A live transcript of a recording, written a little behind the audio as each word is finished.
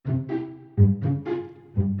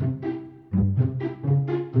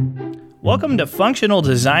Welcome to Functional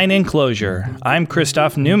Design and Closure. I'm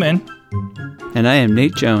Christoph Newman. And I am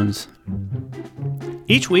Nate Jones.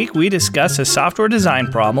 Each week we discuss a software design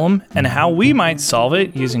problem and how we might solve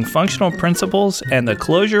it using functional principles and the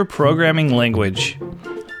Clojure programming language.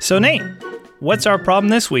 So Nate, what's our problem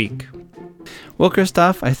this week? Well,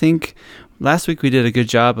 Christoph, I think last week we did a good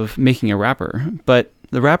job of making a wrapper, but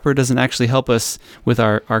the wrapper doesn't actually help us with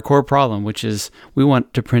our core problem, which is we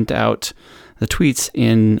want to print out the tweets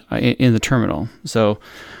in the terminal. So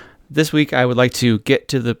this week I would like to get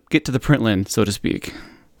to the print line, so to speak.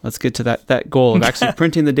 Let's get to that goal of actually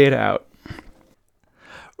printing the data out.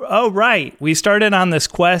 Oh, right. We started on this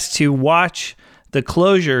quest to watch the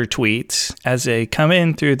Clojure tweets as they come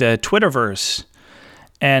in through the Twitterverse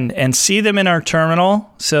and see them in our terminal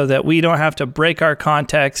so that we don't have to break our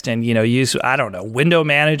context and, use, window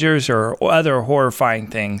managers or other horrifying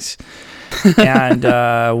things. And,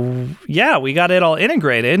 we got it all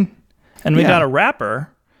integrated and we got a wrapper.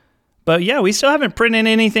 But, we still haven't printed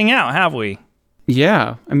anything out, have we?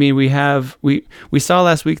 Yeah. I mean, we saw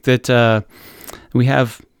last week that we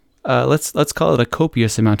have, let's call it a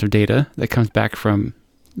copious amount of data that comes back from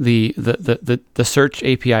the search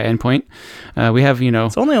API endpoint. We have,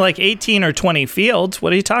 It's only like 18 or 20 fields.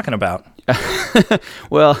 What are you talking about?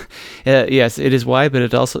 Well, yes, it is wide, but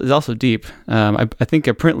it's also deep. I think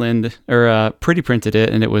a Printland or Pretty printed it,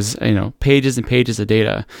 and it was pages and pages of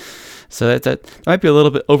data. So that might be a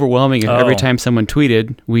little bit overwhelming if every time someone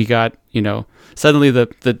tweeted, we got suddenly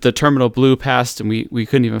the terminal blew past and we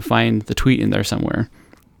couldn't even find the tweet in there somewhere.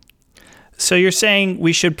 So you're saying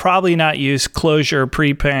we should probably not use Clojure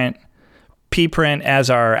preprint, pprint as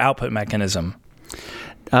our output mechanism?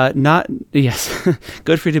 Yes.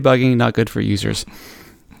 Good for debugging, not good for users.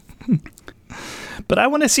 But I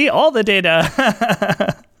want to see all the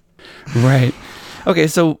data. Right. Okay,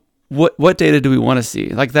 so what data do we want to see?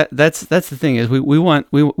 Like that's the thing is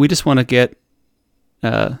we just want to get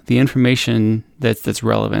the information that's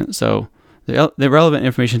relevant. So the relevant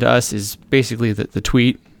information to us is basically the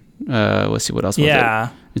tweet. Let's see what else.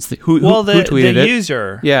 Yeah, it's who tweeted it.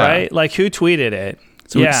 User. Yeah, right. Like who tweeted it.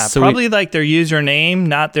 Probably like their username,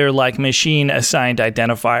 not their like machine assigned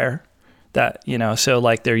identifier. That so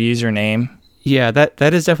like their username. Yeah,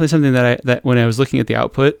 that is definitely something that when I was looking at the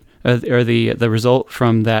output or the result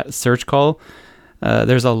from that search call,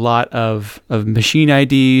 there's a lot of machine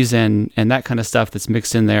IDs and that kind of stuff that's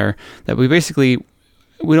mixed in there that we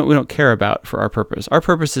don't care about for our purpose. Our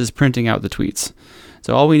purpose is printing out the tweets.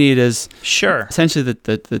 So all we need is essentially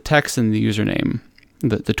the text and the username,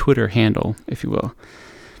 the Twitter handle, if you will.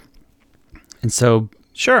 And so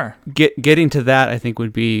getting to that, I think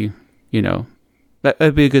would be that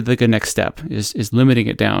would be a good next step is limiting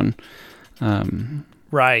it down.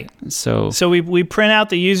 Right. So we print out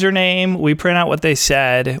the username, we print out what they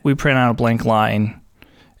said, we print out a blank line,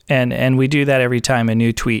 and we do that every time a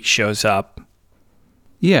new tweet shows up.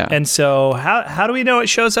 Yeah. And so how do we know it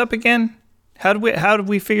shows up again? How did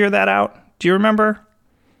we figure that out? Do you remember?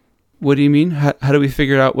 What do you mean? How do we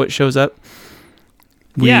figure out what shows up?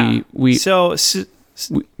 We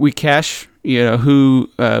cache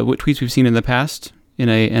what tweets we've seen in the past in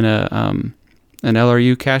an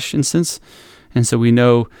LRU cache instance. And so we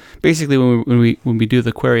know basically when we do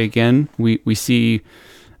the query again, we see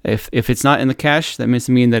if it's not in the cache, that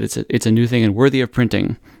mean that it's a new thing and worthy of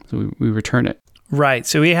printing. So we return it. Right.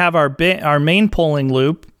 So we have our main polling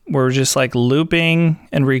loop. We're just like looping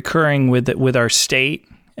and recurring with our state.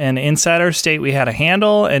 And inside our state we had a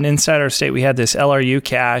handle, and inside our state we had this LRU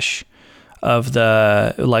cache of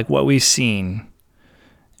the like what we've seen.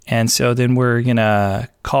 And so then we're gonna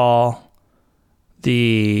call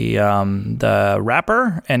the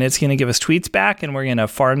wrapper, and it's going to give us tweets back, and we're going to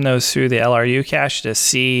farm those through the LRU cache to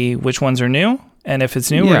see which ones are new. And if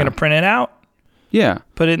it's new, we're going to print it out. Yeah.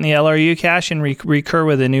 Put it in the LRU cache and recur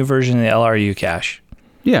with a new version of the LRU cache.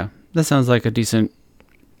 Yeah, that sounds like a decent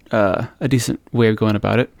way of going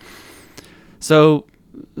about it. So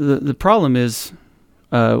the problem is,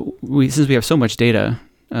 since we have so much data,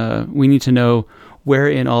 we need to know where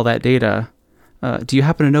in all that data. Do you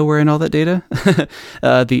happen to know where in all that data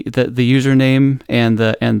the username and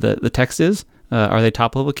the text is? Are they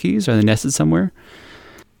top level keys? Are they nested somewhere?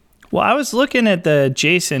 Well, I was looking at the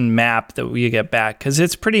JSON map that we get back because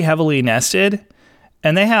it's pretty heavily nested,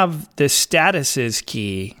 and they have the statuses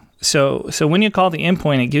key. So when you call the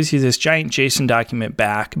endpoint, it gives you this giant JSON document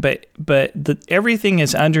back, but everything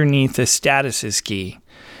is underneath the statuses key,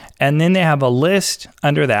 and then they have a list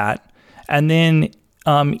under that, and then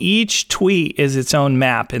each tweet is its own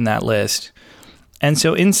map in that list. And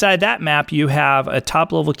so inside that map, you have a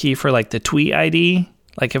top level key for like the tweet ID.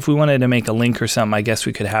 Like if we wanted to make a link or something, I guess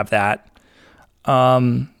we could have that.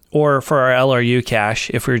 or for our LRU cache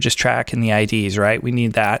if we're just tracking the IDs, right? We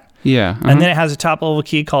need that. Yeah. And then it has a top-level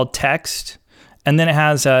key called text, and then it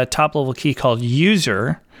has a top-level key called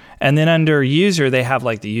user, and then under user, they have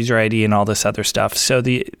like the user ID and all this other stuff. So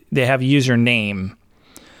they have username.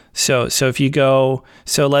 So if you go,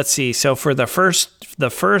 so let's see. So for the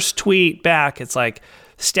first tweet back, it's like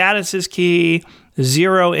status is key,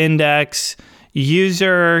 0 index,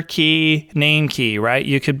 user key, name key, right?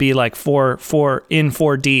 You could be like four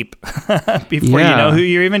deep before you know who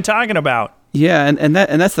you're even talking about. Yeah, and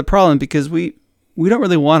that's the problem, because we don't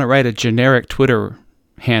really want to write a generic Twitter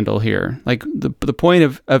handle here. Like the point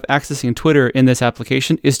of accessing Twitter in this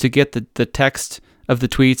application is to get the text of the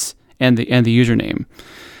tweets and the username.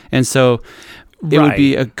 And so it would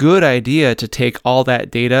be a good idea to take all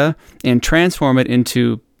that data and transform it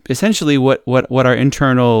into essentially what our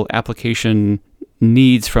internal application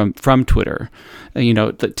needs from Twitter.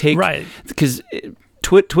 Because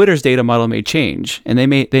Twitter's data model may change, and they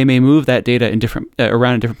may move that data in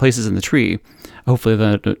around in different places in the tree. Hopefully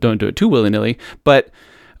they don't do it too willy-nilly, but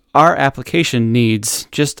our application needs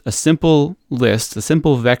just a simple list, a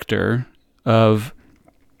simple vector of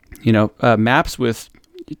maps with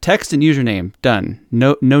text and username. Done.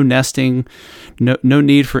 No nesting. No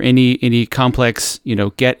need for any complex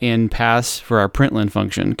get in pass for our println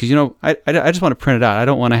function, because I just want to print it out. I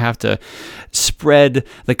don't want to have to spread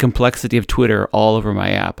the complexity of Twitter all over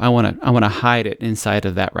my app. I want to hide it inside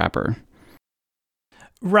of that wrapper.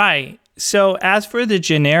 Right. So as for the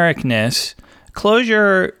genericness,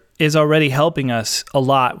 Clojure is already helping us a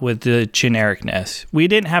lot with the genericness. We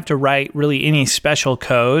didn't have to write really any special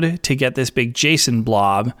code to get this big JSON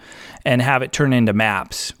blob and have it turn into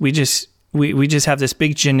maps. We just have this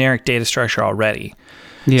big generic data structure already.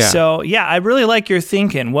 Yeah. So yeah, I really like your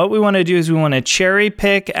thinking. What we want to do is we want to cherry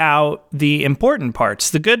pick out the important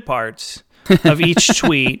parts, the good parts of each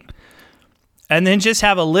tweet, and then just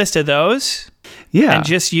have a list of those. Yeah. And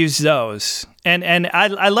just use those. And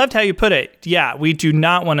I loved how you put it. Yeah, we do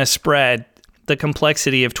not want to spread the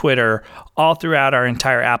complexity of Twitter all throughout our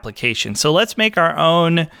entire application. So let's make our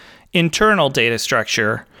own internal data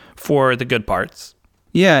structure for the good parts.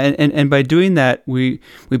 Yeah, and by doing that, we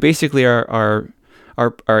basically are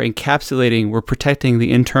encapsulating, we're protecting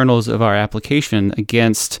the internals of our application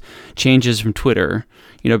against changes from Twitter.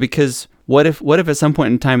 Because what if at some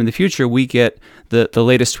point in time in the future we get the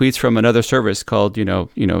latest tweets from another service called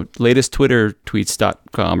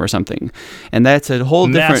latesttwittertweets.com or something, and that's a whole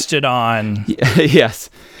different Mastodon. Yes,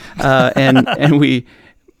 but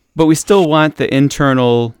we still want the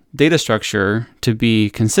internal data structure to be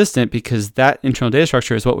consistent, because that internal data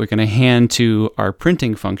structure is what we're going to hand to our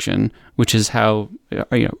printing function, which is how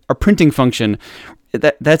our printing function.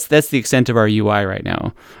 That's the extent of our UI right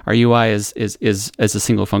now. Our UI is a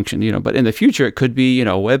single function, but in the future it could be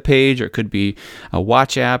a web page, or it could be a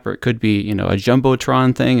watch app, or it could be a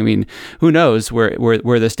jumbotron thing. I mean, who knows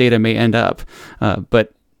where this data may end up?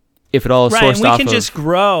 But if it all is sourced off of,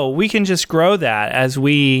 we can just grow that as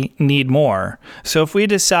we need more. So if we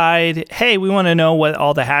decide, hey, we want to know what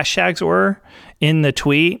all the hashtags were in the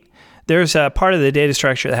tweet, there's a part of the data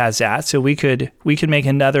structure that has that. So we could make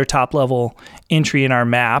another top level entry in our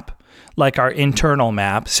map, like our internal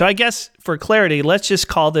map. So I guess for clarity, let's just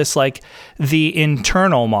call this like the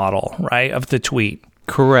internal model, right, of the tweet.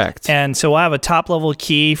 Correct. And so we'll have a top level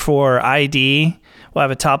key for ID. We'll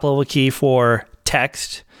have a top level key for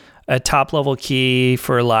text, a top level key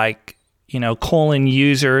for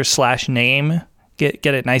 :user/name, get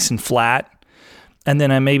it nice and flat. And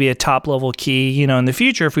then maybe a top-level key, in the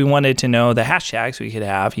future, if we wanted to know the hashtags, we could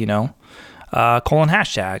have,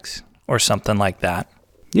 :hashtags or something like that.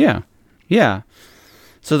 Yeah.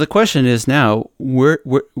 So the question is now, where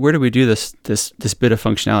do we do this bit of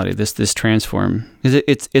functionality, this transform? Because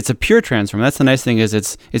it's a pure transform. That's the nice thing, is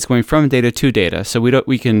it's going from data to data. So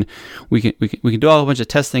we can do all a bunch of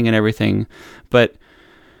testing and everything, but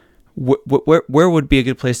where would be a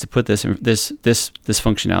good place to put this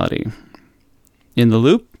functionality? In the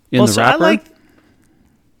loop? In the wrapper?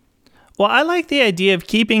 I like the idea of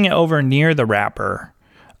keeping it over near the wrapper.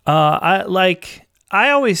 I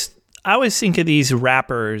always think of these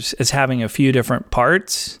wrappers as having a few different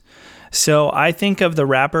parts. So I think of the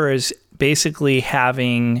wrapper as basically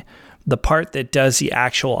having the part that does the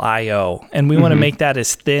actual I/O, and we want to make that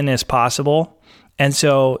as thin as possible. And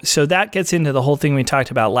so that gets into the whole thing we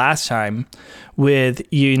talked about last time with,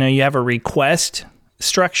 you have a request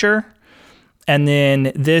structure. And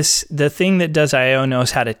then the thing that does I/O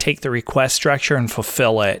knows how to take the request structure and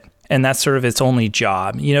fulfill it. And that's sort of its only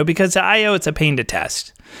job, because the I/O, it's a pain to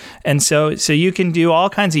test. And so you can do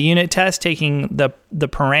all kinds of unit tests, taking the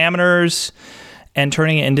parameters and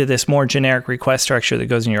turning it into this more generic request structure that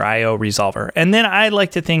goes in your IO resolver. And then I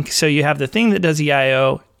like to think, so you have the thing that does the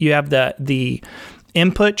IO, you have the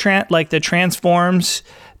input, like the transforms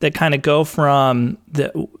that kind of go from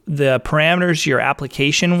the parameters your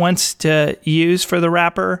application wants to use for the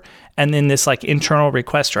wrapper, and then this like internal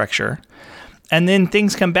request structure. And then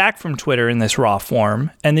things come back from Twitter in this raw form,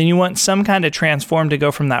 and then you want some kind of transform to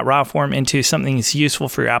go from that raw form into something that's useful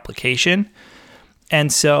for your application.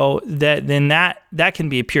 And so that can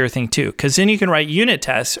be a pure thing too, because then you can write unit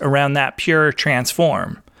tests around that pure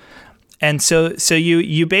transform. And so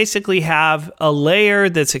you basically have a layer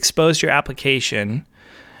that's exposed to your application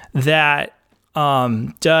that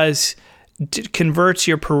converts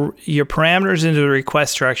your parameters into the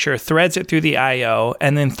request structure, threads it through the IO,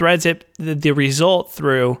 and then threads the result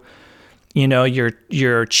through,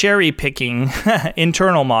 your cherry picking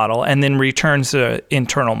internal model, and then returns the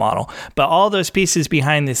internal model. But all those pieces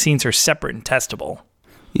behind the scenes are separate and testable.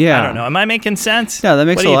 Yeah, I don't know. Am I making sense? No, that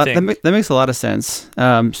makes a lot. That makes a lot of sense.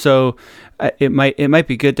 So it might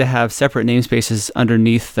be good to have separate namespaces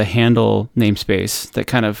underneath the handle namespace that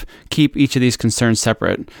kind of keep each of these concerns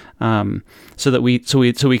separate, so that we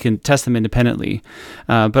can test them independently,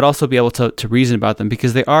 but also be able to reason about them,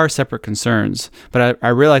 because they are separate concerns. But I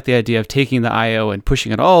really like the idea of taking the IO and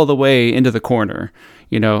pushing it all the way into the corner,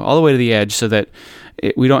 all the way to the edge, so that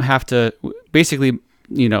we don't have to basically.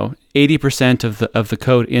 80% of the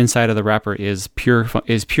code inside of the wrapper is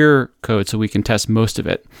pure code, so we can test most of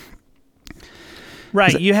it.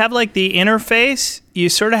 Right. You have like the interface. You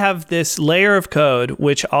sort of have this layer of code,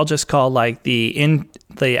 which I'll just call like the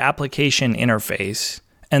application interface,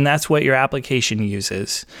 and that's what your application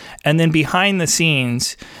uses. And then behind the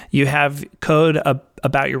scenes, you have code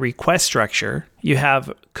about your request structure. You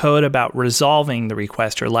have code about resolving the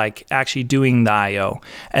request, or like actually doing the IO.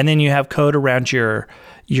 And then you have code around your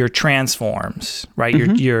transforms, right?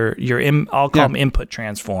 Mm-hmm. I'll call them input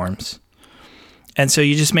transforms. And so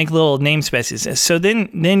you just make little namespaces. So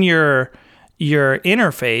then your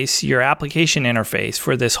interface, your application interface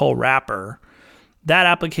for this whole wrapper, that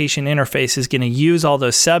application interface is going to use all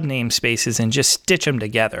those sub namespaces and just stitch them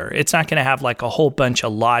together. It's not going to have like a whole bunch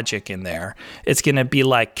of logic in there. It's going to be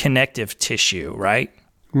like connective tissue, right?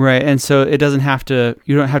 Right. And so you don't have to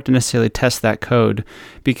necessarily test that code,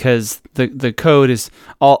 because the code is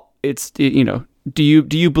all do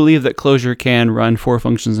you believe that Clojure can run 4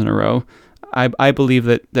 functions in a row? I believe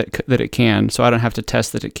that it can, so I don't have to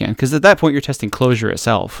test that it can, because at that point you're testing Clojure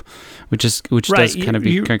itself, which right. Does kind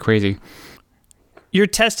of crazy. You're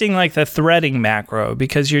testing like the threading macro,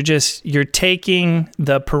 because you're taking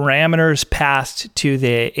the parameters passed to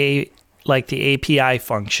the API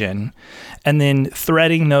function, and then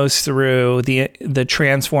threading those through the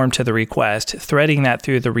transform to the request, threading that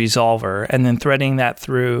through the resolver, and then threading that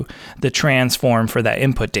through the transform for that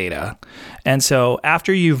input data. And so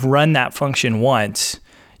after you've run that function once,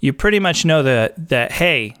 you pretty much know that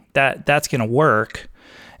hey, that's going to work.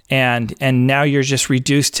 And now you're just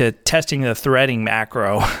reduced to testing the threading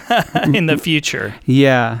macro in the future.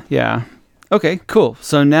 Yeah. Okay, cool.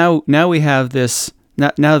 So now we have this.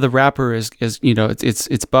 Now the wrapper is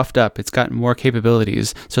it's buffed up. It's got more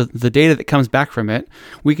capabilities. So the data that comes back from it,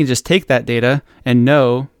 we can just take that data and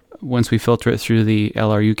know, once we filter it through the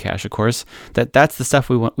LRU cache, of course, that's the stuff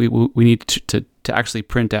we want. We need to actually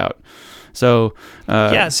print out. So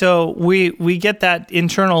so we get that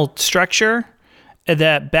internal structure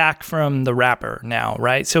that back from the wrapper now,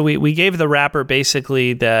 right? So we gave the wrapper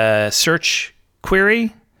basically the search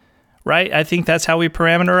query, right? I think that's how we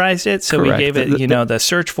parameterized it. So Correct. We gave it, the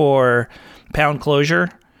search for pound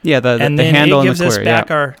Clojure. Yeah, the then handle it gives and the us query.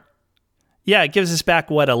 Back it gives us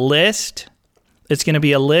back a list. It's going to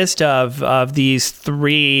be a list of these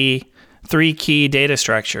three key data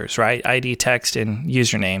structures, right? ID, text, and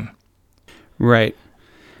username. Right.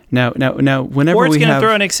 Now, whenever or it's going to have...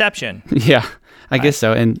 throw an exception. Yeah, I guess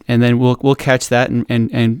so, and then we'll catch that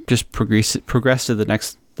and just progress to the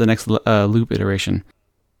next loop iteration.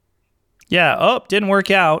 Yeah. Oh, didn't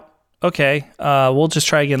work out. Okay. We'll just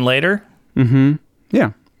try again later. Mm-hmm.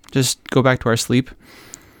 Yeah. Just go back to our sleep.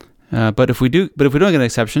 But if we don't get an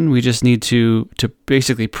exception, we just need to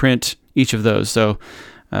basically print each of those. So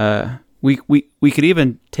we could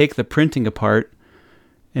even take the printing apart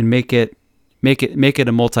and make it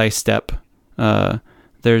a multi-step.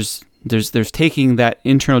 There's taking that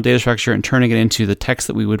internal data structure and turning it into the text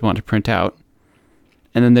that we would want to print out.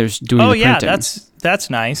 And then there's doing the printing. Oh yeah, that's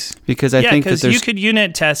nice. Because I think that you could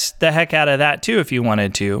unit test the heck out of that too if you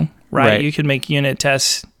wanted to, right? You could make unit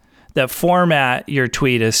tests that format your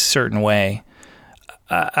tweet a certain way.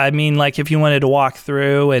 I mean, like if you wanted to walk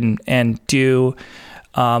through and do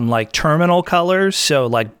like terminal colors. So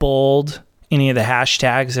like bold any of the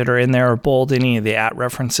hashtags that are in there, or bold any of the @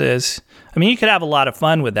 references. I mean, you could have a lot of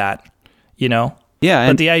fun with that, you know? Yeah.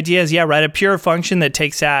 But the idea is, write a pure function that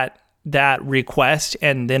takes that request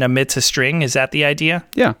and then emits a string. Is that the idea?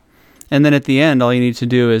 Yeah. And then at the end, all you need to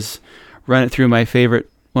do is run it through one of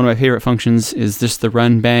my favorite functions is just the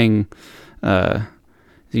run bang.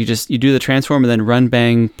 You do the transform and then run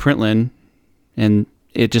bang println, and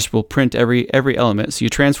it just will print every element. So you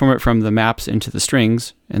transform it from the maps into the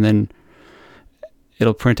strings, and then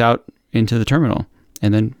it'll print out into the terminal,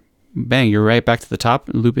 and then bang, you're right back to the top,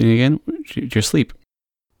 looping again, you're asleep.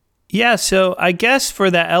 Yeah, so I guess for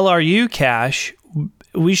the LRU cache,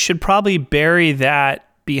 we should probably bury that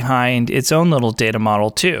behind its own little data model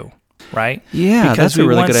too, right? Yeah, because that's a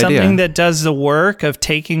really good idea. We want something that does the work of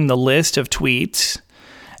taking the list of tweets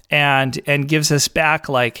and gives us back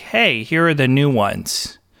like, hey, here are the new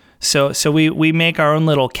ones. So we make our own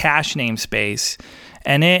little cache namespace,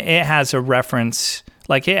 and it has a reference,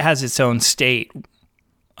 like it has its own state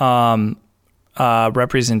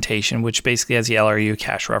representation, which basically has the LRU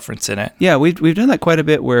cache reference in it. Yeah, we've done that quite a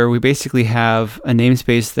bit, where we basically have a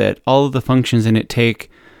namespace that all of the functions in it take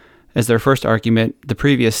as their first argument the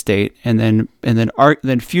previous state, and then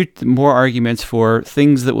more arguments for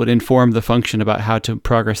things that would inform the function about how to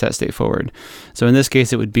progress that state forward. So in this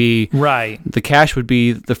case, it would be the cache would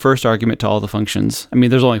be the first argument to all the functions. I mean,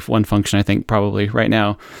 there's only one function, I think, probably right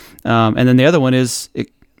now, and then the other one is it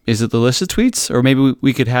the list of tweets, or maybe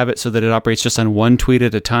we could have it so that it operates just on one tweet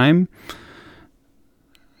at a time,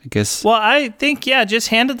 I guess. Well, I think, just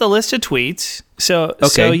hand it the list of tweets. So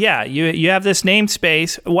you have this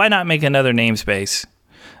namespace. Why not make another namespace?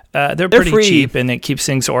 They're pretty free. cheap, and it keeps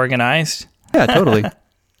things organized. Yeah, totally.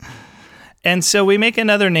 And so we make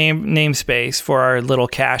another namespace for our little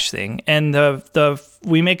cache thing, and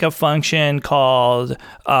we make a function called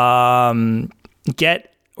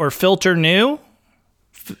get or filter new.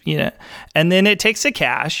 And then it takes a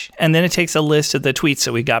cache, and then it takes a list of the tweets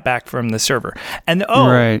that we got back from the server. And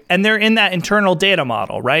and they're in that internal data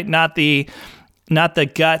model, right? Not the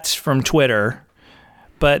guts from Twitter,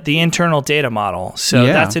 but the internal data model. So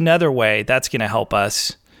that's another way that's going to help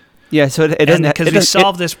us. Yeah, so it doesn't, because we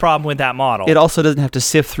solve this problem with that model. It also doesn't have to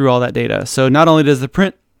sift through all that data. So not only does the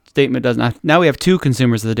print statement now we have two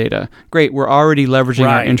consumers of the data. Great, we're already leveraging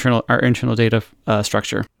our internal data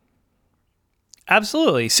structure.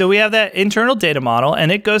 Absolutely. So we have that internal data model,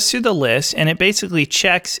 and it goes through the list, and it basically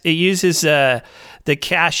checks. It uses the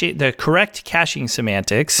correct caching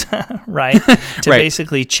semantics, right, to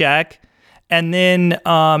basically check, and then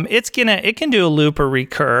it can do a loop or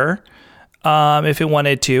recur if it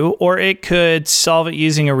wanted to, or it could solve it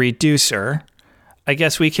using a reducer. I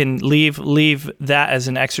guess we can leave that as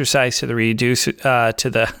an exercise to the reducer to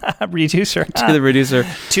the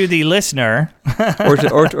listener,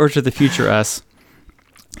 or to the future us.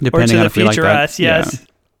 Depending on if we like that. Us, yes.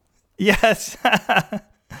 Yeah. Yes.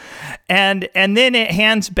 and then it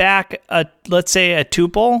hands back let's say a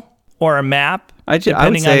tuple or a map,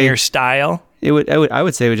 depending on your style. I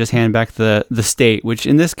would say it would just hand back the state, which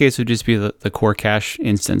in this case would just be the core cache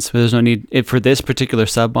instance. But there's no need for this particular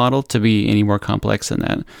submodel to be any more complex than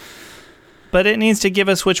that. But it needs to give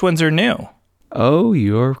us which ones are new. Oh,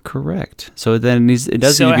 you're correct. So then it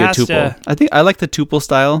does need to be a tuple. I like the tuple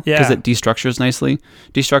style because it destructures nicely.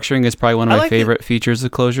 Destructuring is probably one of my favorite features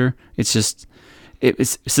of Clojure. It's just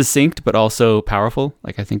it's succinct but also powerful.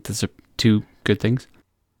 Like, I think those are two good things.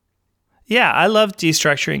 Yeah, I love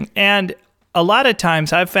destructuring, and a lot of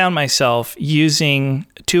times I've found myself using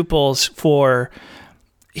tuples for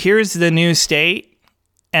here's the new state,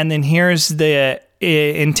 and then here's the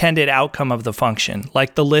intended outcome of the function,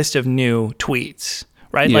 like the list of new tweets,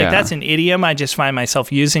 right? Yeah. Like, that's an idiom I just find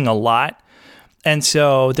myself using a lot. And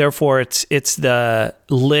so therefore it's the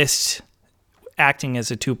list acting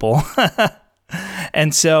as a tuple.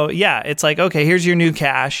 And so, it's like, okay, here's your new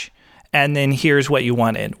cache, and then here's what you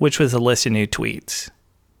wanted, which was a list of new tweets.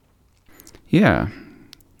 Yeah.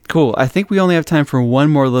 Cool. I think we only have time for one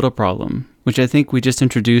more little problem, which I think we just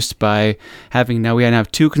introduced by having, now we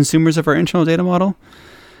have two consumers of our internal data model.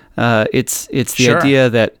 It's the idea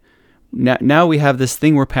that now we have this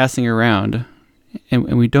thing we're passing around,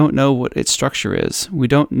 and we don't know what its structure is. We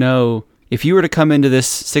don't know if you were to come into this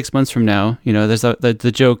 6 months from now. There's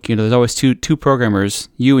the joke. There's always two programmers,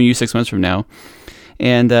 you and you 6 months from now,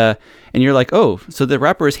 and you're like, oh, so the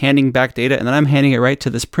wrapper is handing back data, and then I'm handing it right to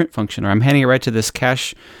this print function, or I'm handing it right to this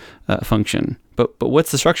cache function. But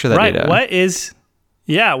what's the structure of that data? What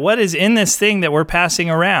is in this thing that we're passing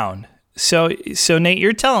around? So Nate,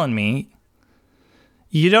 you're telling me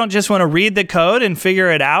you don't just want to read the code and figure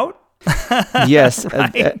it out? Yes,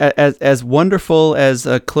 Right? as wonderful as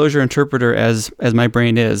a Clojure interpreter as my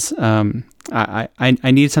brain is, I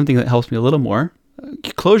need something that helps me a little more.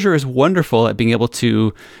 Clojure is wonderful at being able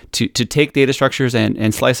to take data structures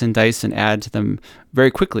and slice and dice and add to them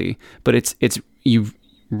very quickly. But it's you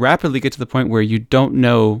rapidly get to the point where you don't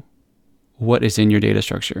know what is in your data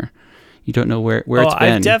structure. You don't know where it's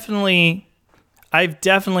been. I've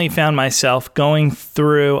definitely found myself going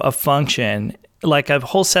through a function, like a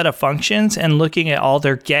whole set of functions, and looking at all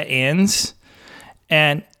their get ins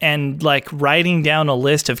and like writing down a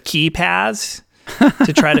list of key paths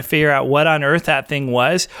to try to figure out what on earth that thing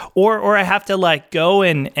was. Or I have to like go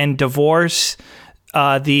and divorce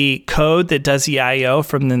the code that does the IO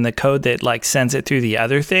from then the code that like sends it through the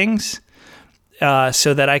other things.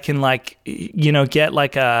 So that I can like, get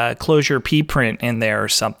like a Clojure p print in there or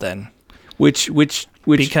something. Which works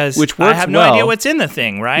I have no well. idea what's in the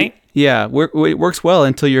thing, right? Yeah, it works well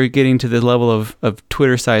until you're getting to the level of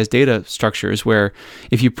Twitter-sized data structures where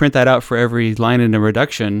if you print that out for every line in a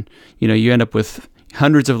reduction, you end up with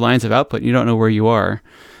hundreds of lines of output and you don't know where you are.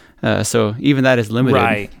 So even that is limited,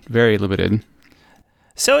 right. Very limited.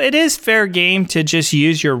 So it is fair game to just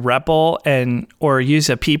use your REPL or use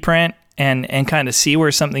a pprint and kind of see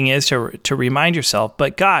where something is to remind yourself.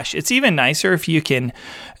 But gosh, it's even nicer if you can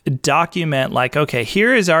document like, okay,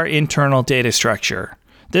 here is our internal data structure.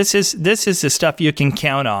 This is the stuff you can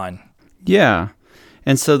count on. Yeah.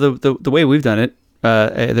 And so the way we've done it,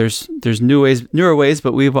 there's newer ways,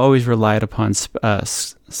 but we've always relied upon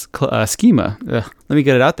schema. Let me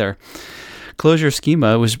get it out there. Clojure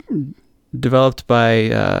schema was developed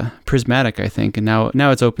by Prismatic, I think, and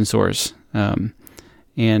now it's open source. And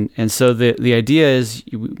so the idea is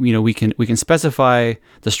we can specify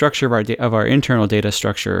the structure of our internal data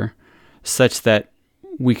structure such that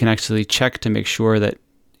we can actually check to make sure that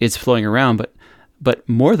it's flowing around. But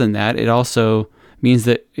more than that, it also means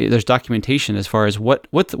that there's documentation as far as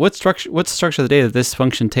what's the structure of the data this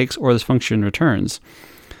function takes or this function returns.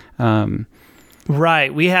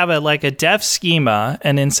 Right. We have a def schema,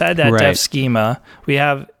 and inside that def schema, we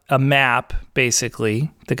have a map,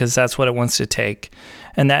 basically, because that's what it wants to take.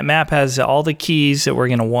 And that map has all the keys that we're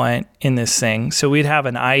going to want in this thing. So we'd have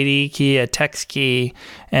an ID key, a text key,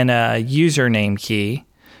 and a username key.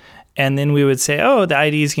 And then we would say, the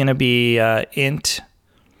ID is going to be int,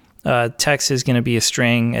 text is going to be a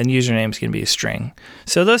string, and username is going to be a string.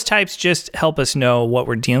 So those types just help us know what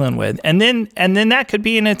we're dealing with. And then that could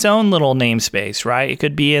be in its own little namespace, right? It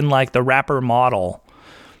could be in like the wrapper model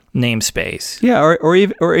namespace. Yeah,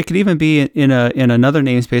 or it could even be in another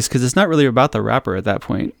namespace because it's not really about the wrapper at that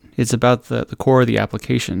point. It's about the core of the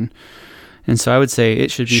application. And so I would say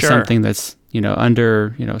it should be something that's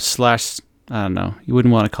under slash, I don't know, you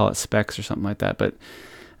wouldn't want to call it specs or something like that, but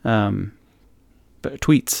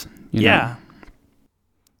tweets. Yeah.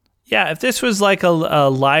 Yeah, if this was like a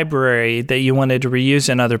library that you wanted to reuse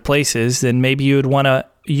in other places, then maybe you would want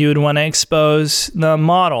to expose the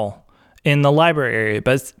model in the library area.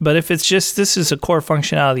 But if it's just this is a core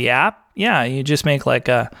functionality of the app, yeah, you just make like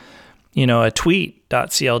a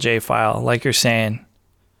tweet.clj file, like you're saying,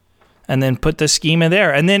 and then put the schema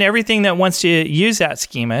there. And then everything that wants to use that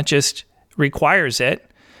schema just requires it.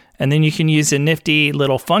 And then you can use a nifty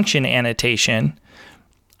little function annotation,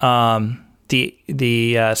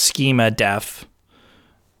 the schema def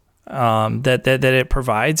that it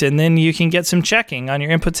provides, and then you can get some checking on your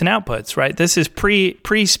inputs and outputs, right? This is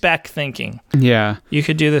pre-spec thinking. Yeah. You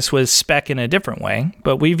could do this with spec in a different way,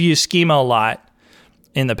 but we've used schema a lot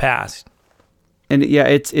in the past. And yeah,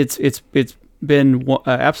 it's been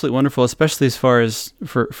absolutely wonderful, especially as far as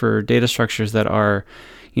for data structures that are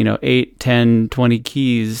 8, 10, 20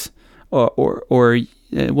 keys, or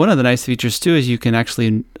one of the nice features too is you can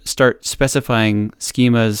actually start specifying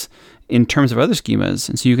schemas in terms of other schemas,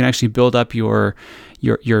 and so you can actually build up your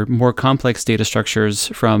more complex data structures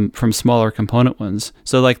from smaller component ones.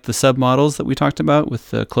 So like the submodels that we talked about with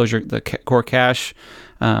the Clojure, the core cache,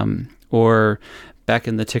 or back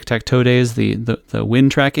in the tic-tac-toe days, the win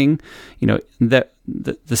tracking, that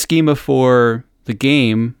the schema for the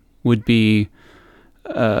game would be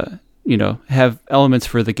have elements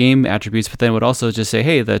for the game attributes, but then would also just say,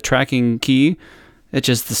 hey, the tracking key, it's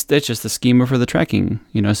just the schema for the tracking,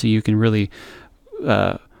 so you can really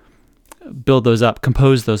build those up,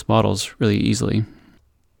 compose those models really easily.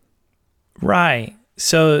 Right.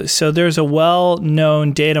 So there's a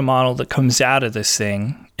well-known data model that comes out of this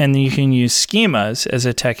thing, and you can use schemas as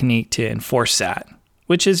a technique to enforce that,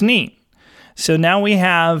 which is neat. So now we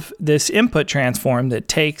have this input transform that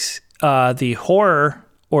takes the horror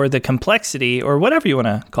or the complexity or whatever you want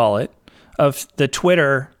to call it of the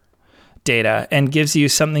Twitter data and gives you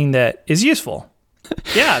something that is useful.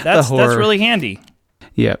 Yeah, that's really handy.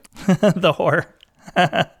 Yep. The horror.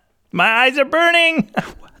 My eyes are burning.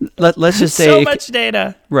 Let's just say so much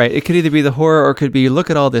data. Right. It could either be the horror or it could be, look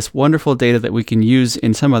at all this wonderful data that we can use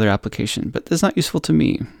in some other application, but it's not useful to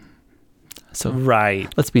me. So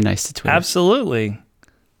right. Let's be nice to Twitter. Absolutely.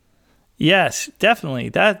 Yes, definitely.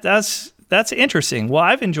 That's interesting. Well,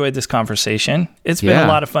 I've enjoyed this conversation. It's been a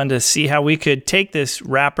lot of fun to see how we could take this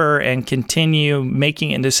wrapper and continue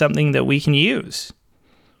making it into something that we can use.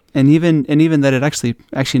 And even that it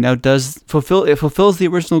actually now does fulfills the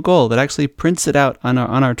original goal, that actually prints it out on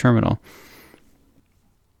our terminal.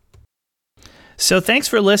 So thanks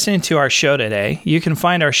for listening to our show today. You can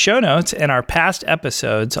find our show notes and our past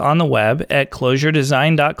episodes on the web at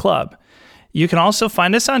closuredesign.club. You can also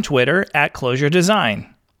find us on Twitter at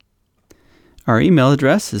closuredesign. Our email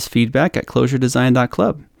address is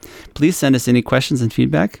feedback@closuredesign.club. Please send us any questions and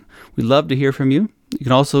feedback. We'd love to hear from you. You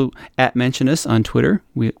can also @mention us on Twitter.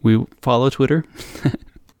 We follow Twitter.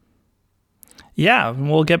 Yeah,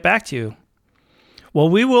 we'll get back to you. Well,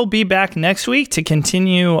 we will be back next week to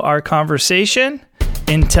continue our conversation.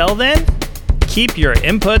 Until then, keep your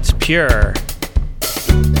inputs pure.